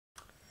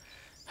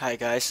Hi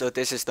guys, so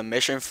this is the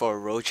mission for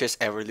Roach's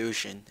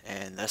evolution,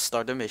 and let's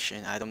start the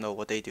mission. I don't know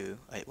what they do.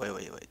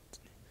 Wait.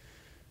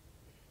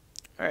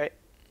 Alright.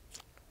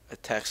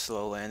 Attack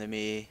slow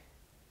enemy,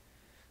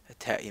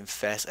 attack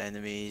infest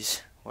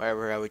enemies,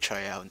 whatever I would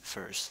try out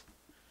first.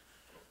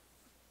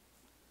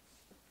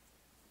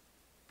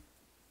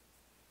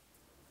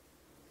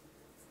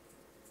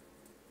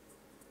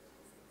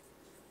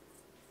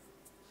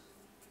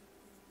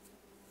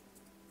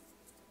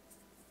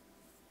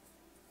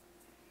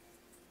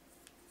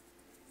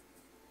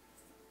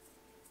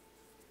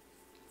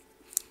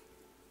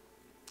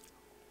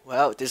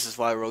 Well, this is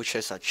why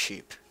roaches are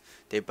cheap.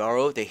 They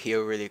burrow, they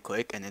heal really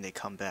quick, and then they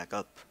come back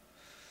up.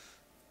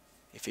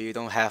 If you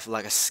don't have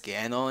like a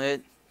scan on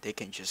it, they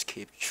can just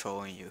keep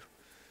trolling you.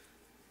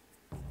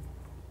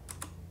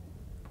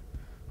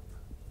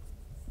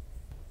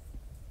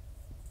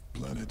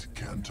 Planet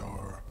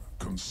Kantar,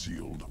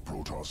 concealed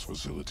Protoss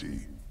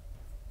facility.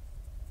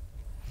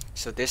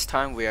 So this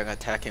time we are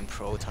attacking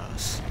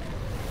Protoss.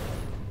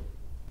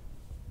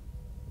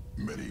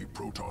 Many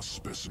Protoss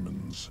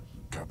specimens.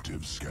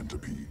 Captive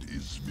Scantipede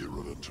is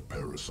virulent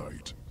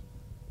parasite.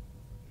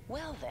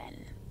 Well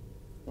then,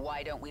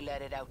 why don't we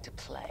let it out to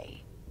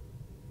play?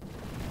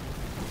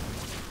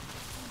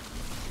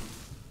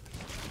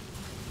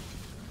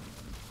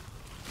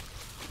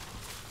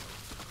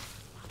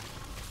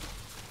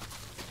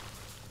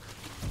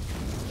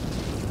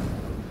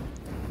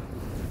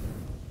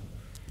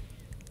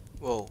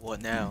 Whoa,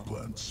 what now?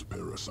 Implants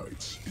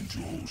parasites into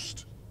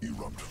host,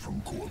 erupt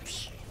from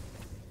corpse.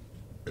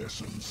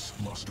 Essence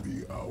must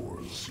be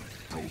ours.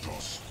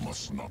 Protoss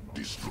must not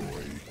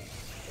destroy.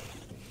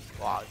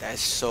 Wow,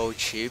 that's so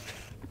cheap.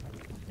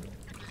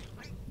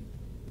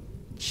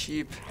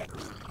 Cheap.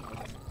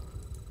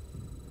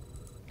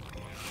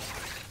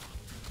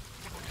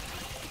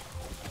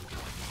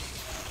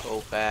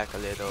 Go back a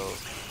little.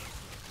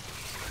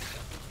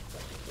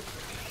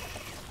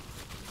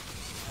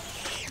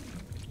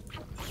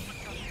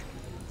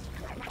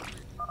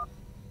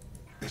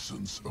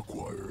 Essence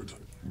acquired.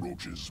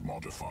 Roaches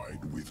modified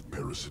with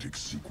parasitic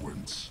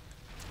sequence.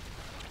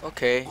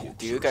 Okay,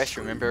 do you guys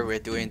remember we're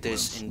doing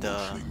this in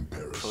the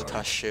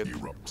Protoss ship?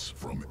 Erupts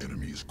from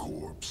enemy's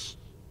corpse.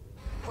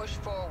 Push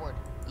forward.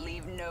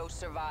 Leave no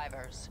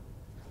survivors.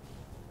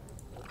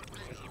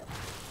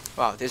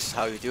 Wow, this is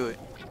how you do it.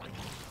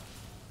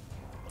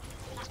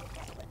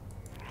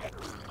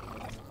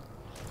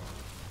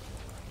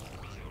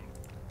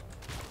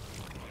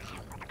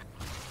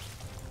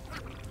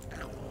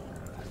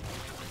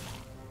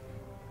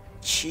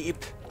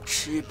 Cheap.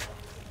 Cheap.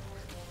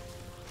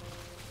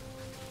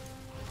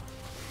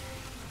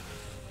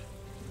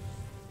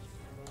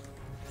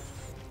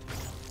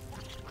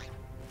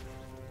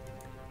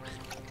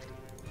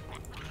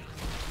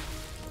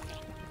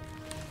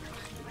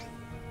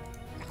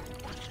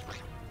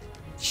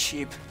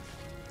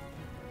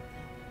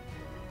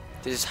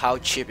 This is how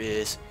cheap it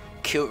is.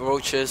 Cute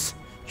roaches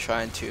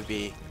trying to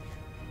be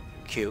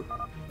cute.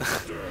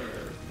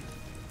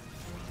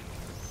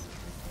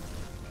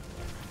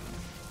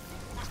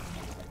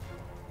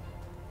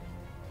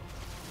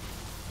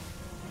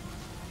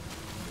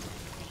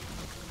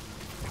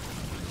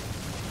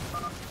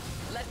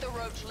 Let the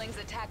roachlings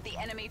attack the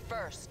enemy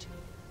first.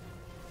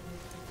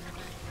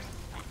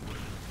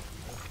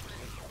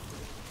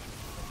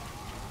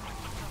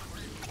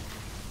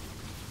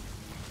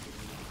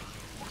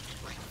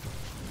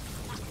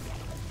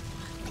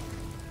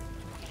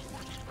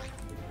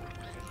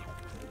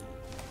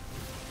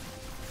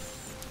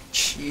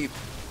 Cheap.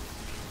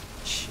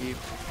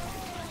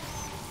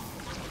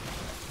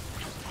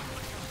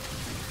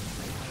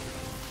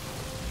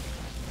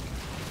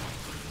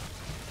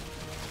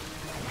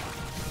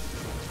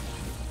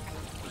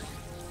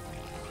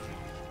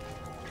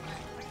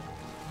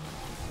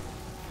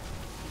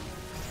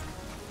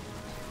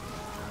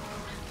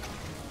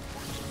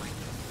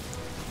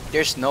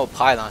 There's no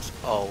pylons.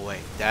 Oh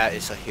wait, that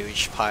is a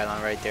huge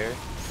pylon right there.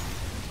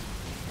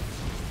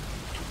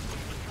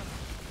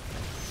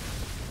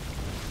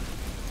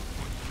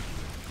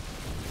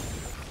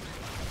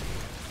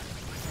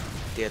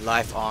 Their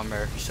life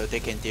armor, so they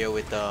can deal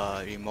with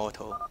the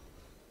Remoto.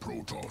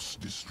 Protoss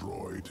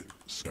destroyed.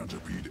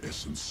 Scantipede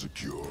essence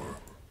secure.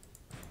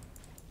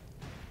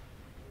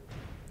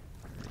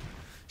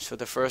 So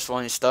the first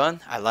one is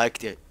done. I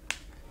liked it.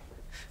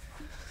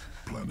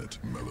 Planet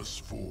Melis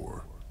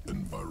 4.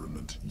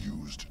 Environment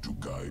used to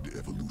guide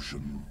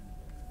evolution.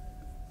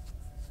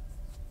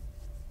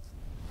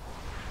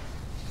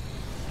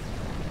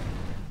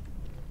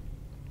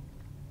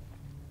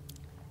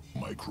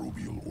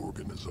 Microbial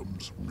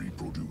organisms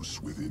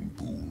reproduce within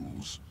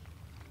pools.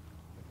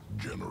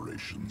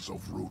 Generations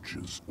of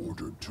roaches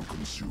ordered to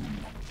consume.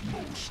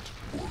 Most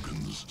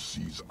organs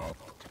seize up,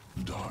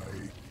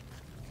 die.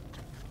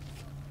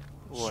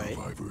 Wait.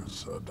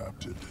 Survivors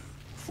adapted,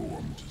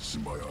 formed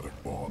symbiotic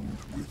bond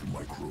with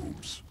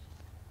microbes.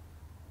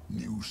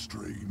 New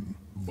strain,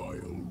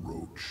 vile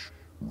roach,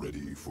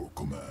 ready for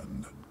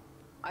command.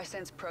 I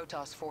sense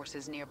Protoss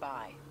forces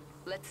nearby.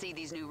 Let's see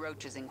these new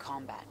roaches in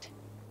combat.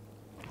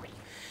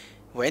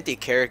 When the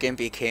Kerrigan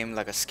became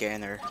like a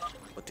scanner,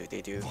 what do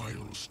they do?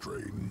 Vile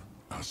strain.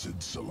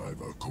 Acid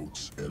saliva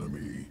coats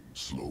enemy.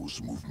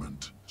 Slows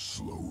movement.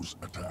 Slows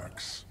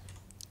attacks.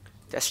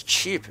 That's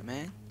cheap,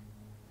 man.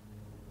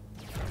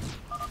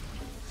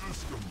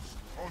 Systems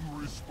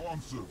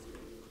unresponsive.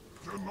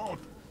 Cannot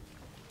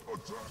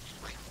attack.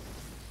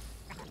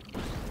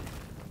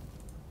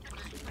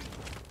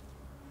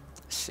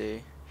 Let's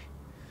see.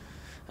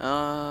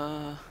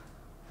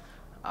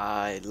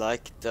 I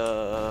like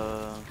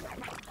the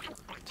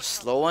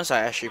slow ones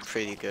are actually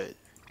pretty good.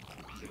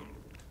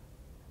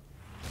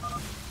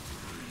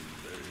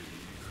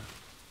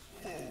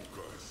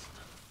 Focused.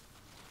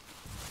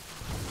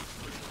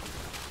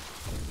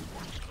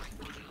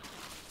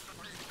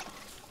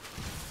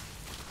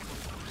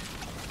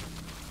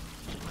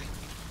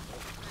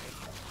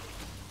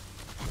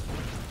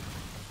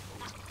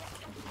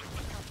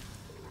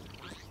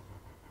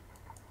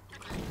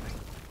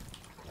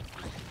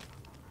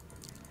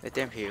 Let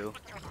them heal.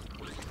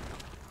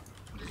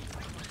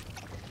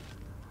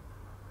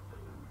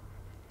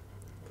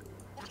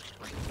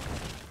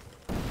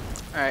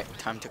 Alright,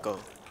 time to go.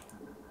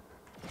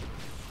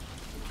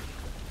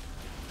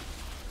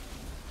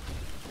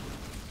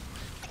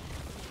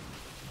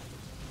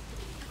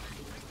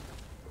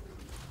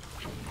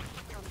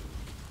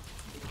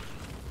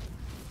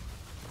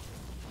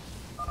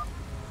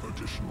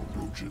 Additional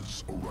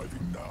roaches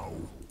arriving now.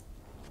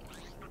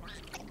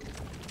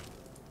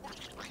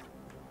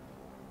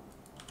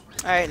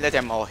 Alright, let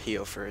them all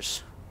heal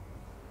first.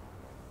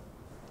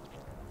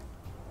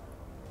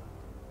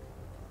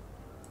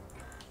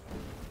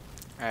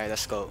 Alright,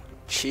 let's go.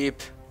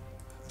 Cheap.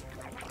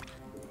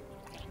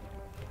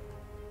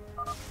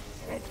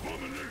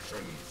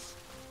 Abominations.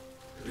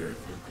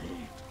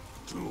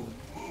 Difficult to move.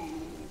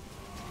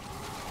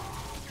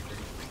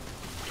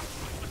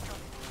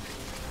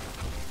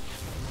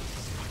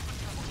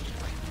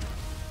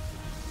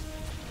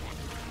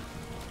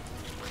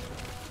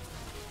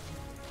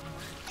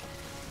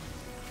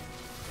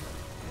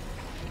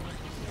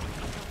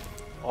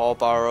 All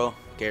borrow.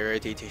 Get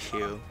ready to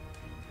heal.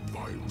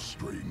 Vile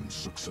strain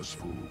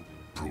successful.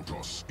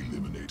 Protoss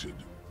eliminated.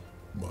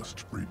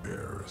 Must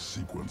repair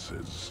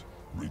sequences.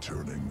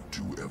 Returning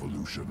to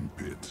evolution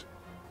pit.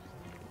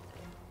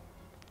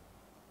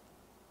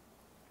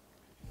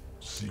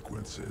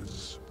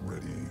 Sequences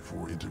ready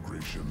for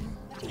integration.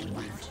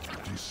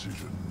 Await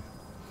decision.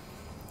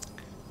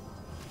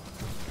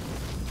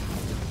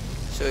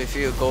 So if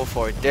you go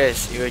for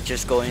this, you're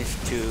just going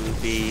to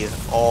be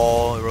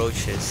all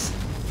roaches.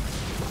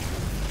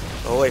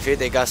 Oh, if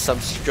they got some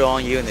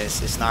strong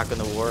units, it's not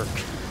gonna work.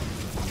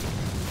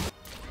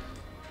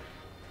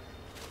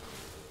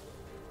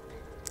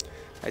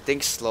 I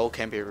think slow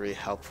can be really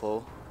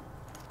helpful.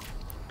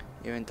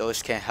 Even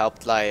those can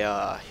help like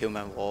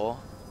human wall,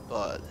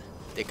 but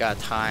they got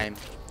time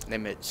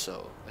limit,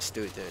 so let's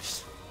do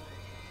this.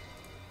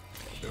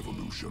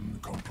 Evolution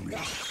complete.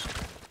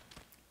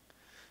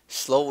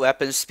 Slow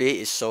weapon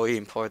speed is so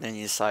important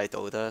inside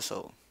Dota,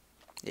 so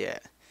yeah,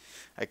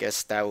 I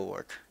guess that will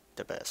work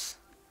the best.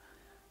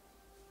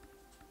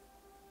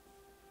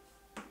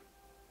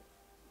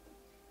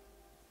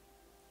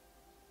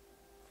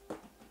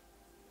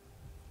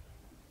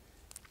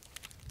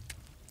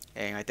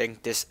 And I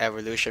think this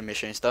evolution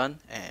mission is done,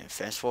 and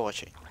thanks for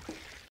watching.